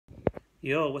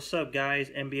Yo, what's up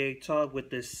guys? NBA Talk with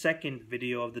the second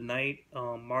video of the night,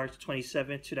 March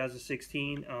 27th,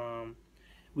 2016.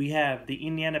 We have the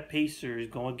Indiana Pacers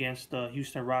going against the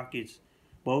Houston Rockets.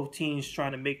 Both teams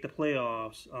trying to make the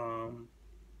playoffs.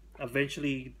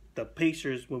 Eventually, the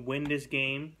Pacers will win this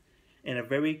game in a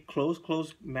very close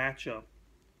matchup.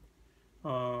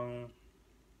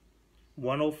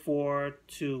 104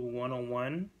 to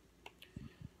 101.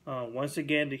 Once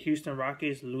again, the Houston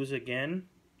Rockets lose again.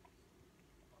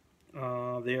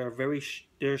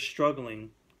 They're struggling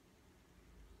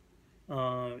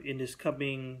in this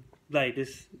coming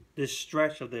this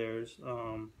stretch of theirs.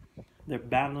 They're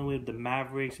battling with the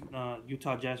Mavericks,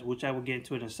 Utah Jazz, which I will get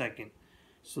into in a second.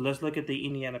 So let's look at the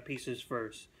Indiana Pacers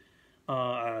first.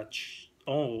 I'm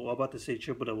about to say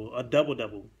triple double, a double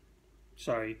double.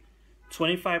 Sorry,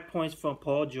 25 points from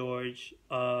Paul George,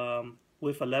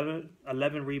 with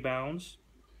 11 rebounds.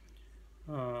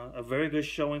 A very good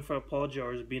showing for Paul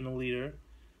George being the leader.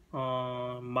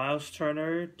 Miles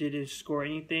Turner didn't score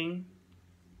anything.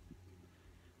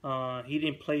 He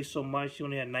didn't play so much. He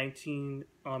only had 19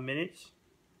 minutes.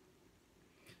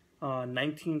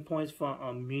 19 points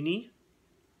for Muni.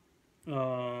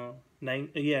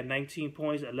 19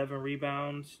 points, 11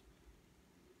 rebounds.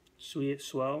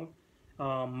 Swell.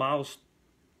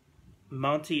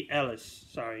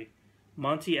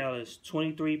 Monta Ellis,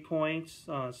 23 points,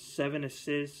 7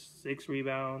 assists, 6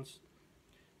 rebounds.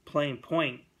 Playing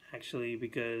point, actually,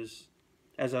 because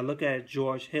as I look at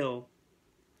George Hill,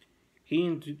 he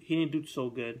didn't do so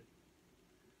good.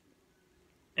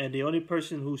 And the only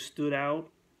person who stood out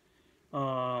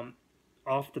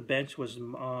off the bench was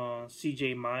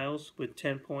C.J. Miles with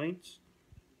 10 points.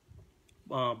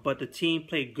 But the team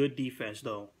played good defense,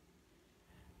 though.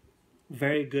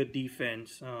 Very good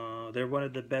defense. They're one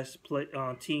of the best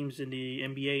teams in the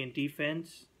NBA in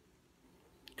defense.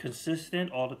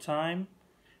 Consistent all the time.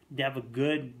 They have a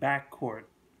good backcourt.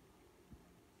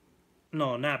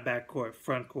 No, not backcourt,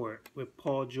 front court. With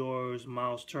Paul George,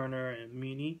 Miles Turner, and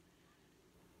Muni.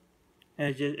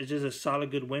 And it's just a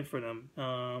solid good win for them.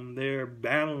 They're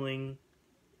battling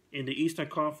in the Eastern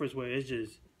Conference where it's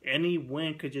just any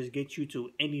win could just get you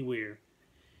to anywhere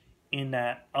in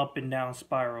that up and down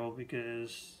spiral,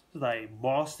 because like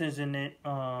Boston's in it,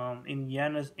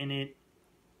 Indiana's in it,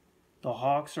 the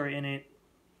Hawks are in it,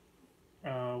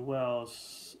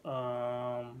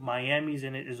 Miami's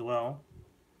in it as well,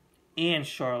 and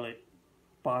Charlotte,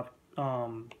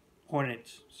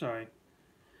 Hornets. Sorry.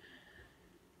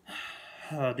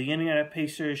 The Indiana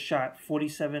Pacers shot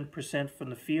 47% from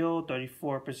the field,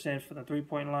 34% from the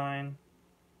three-point line.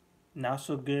 Not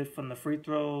so good from the free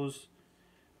throws.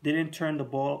 Didn't turn the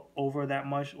ball over that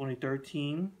much, only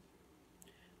 13.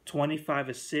 25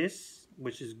 assists,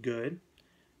 which is good.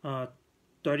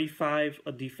 35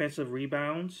 defensive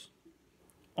rebounds.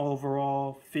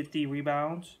 Overall, 50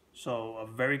 rebounds. So, a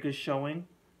very good showing.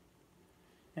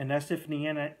 And that's it for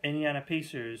the Indiana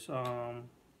Pacers.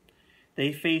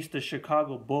 They face the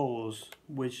Chicago Bulls,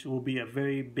 which will be a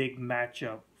very big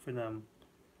matchup for them.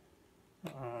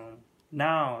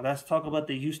 Now, let's talk about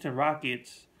the Houston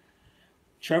Rockets.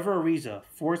 Trevor Ariza,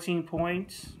 14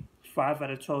 points, 5 out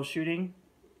of 12 shooting.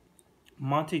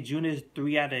 Monte Jr.,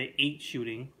 3 out of 8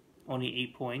 shooting, only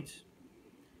 8 points.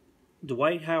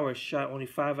 Dwight Howard shot only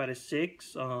 5 out of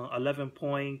 6, 11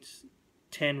 points,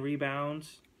 10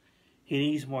 rebounds. He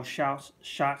needs more shots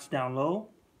down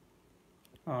low.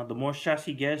 The more shots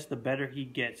he gets, the better he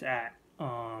gets at.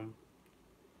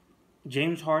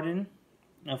 James Harden,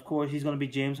 of course, he's going to be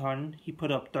James Harden. He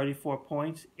put up 34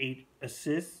 points, 8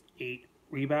 assists, 8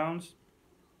 rebounds.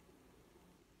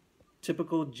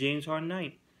 Typical James Harden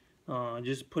night.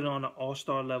 Just put it on an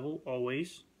all-star level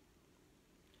always.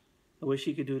 I wish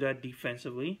he could do that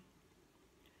defensively.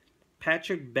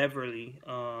 Patrick Beverley.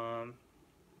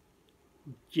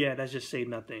 Yeah, that's just say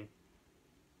nothing.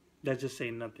 That's just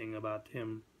say nothing about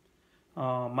him.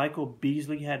 Michael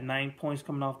Beasley had 9 points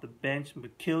coming off the bench.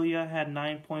 McKillia had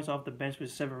 9 points off the bench with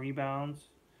 7 rebounds.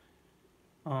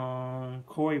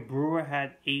 Corey Brewer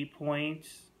had 8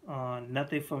 points.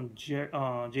 Nothing from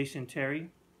Jason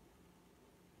Terry.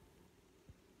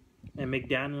 And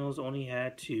McDaniels only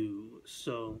had 2.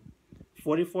 So,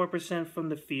 44% from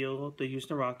the field, the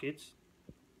Houston Rockets.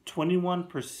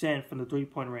 21% from the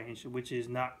three-point range, which is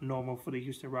not normal for the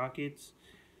Houston Rockets.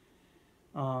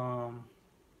 And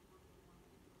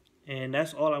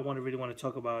that's all I really want to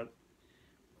talk about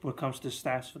when it comes to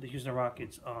stats for the Houston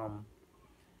Rockets.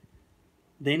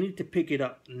 They need to pick it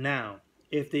up now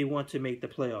if they want to make the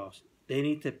playoffs. They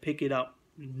need to pick it up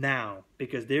now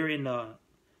because they're in a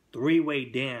three-way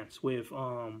dance with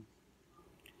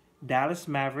Dallas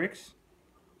Mavericks,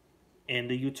 and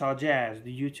the Utah Jazz.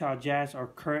 The Utah Jazz are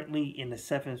currently in the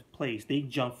 7th place. They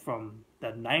jumped from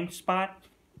the 9th spot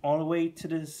all the way to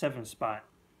the 7th spot.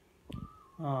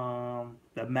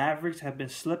 The Mavericks have been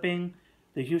slipping.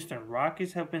 The Houston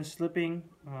Rockets have been slipping.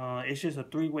 It's just a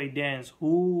three-way dance.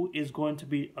 Who is going to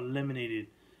be eliminated?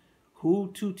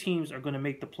 Who two teams are going to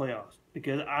make the playoffs?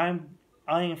 Because I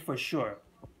am for sure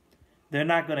they're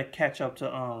not going to catch up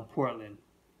to Portland,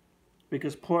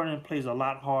 because Portland plays a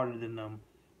lot harder than them.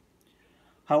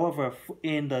 However,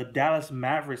 in the Dallas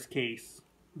Mavericks case,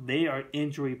 they are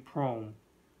injury prone.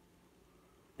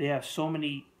 They have so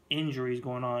many injuries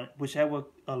going on, which I will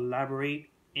elaborate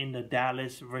in the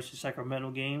Dallas versus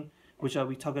Sacramento game, which I'll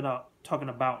be talking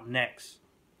about next.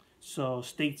 So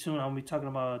stay tuned. I'll be talking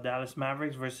about Dallas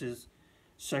Mavericks versus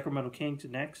Sacramento Kings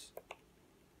next.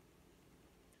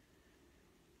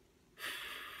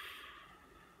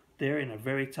 They're in a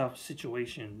very tough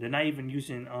situation. They're not even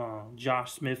using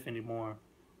Josh Smith anymore.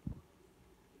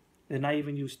 They're not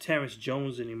even using Terrence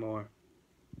Jones anymore.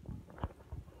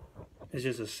 It's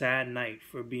just a sad night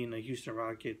for being the Houston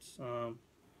Rockets.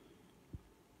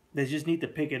 They just need to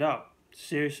pick it up.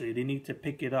 Seriously, they need to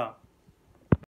pick it up.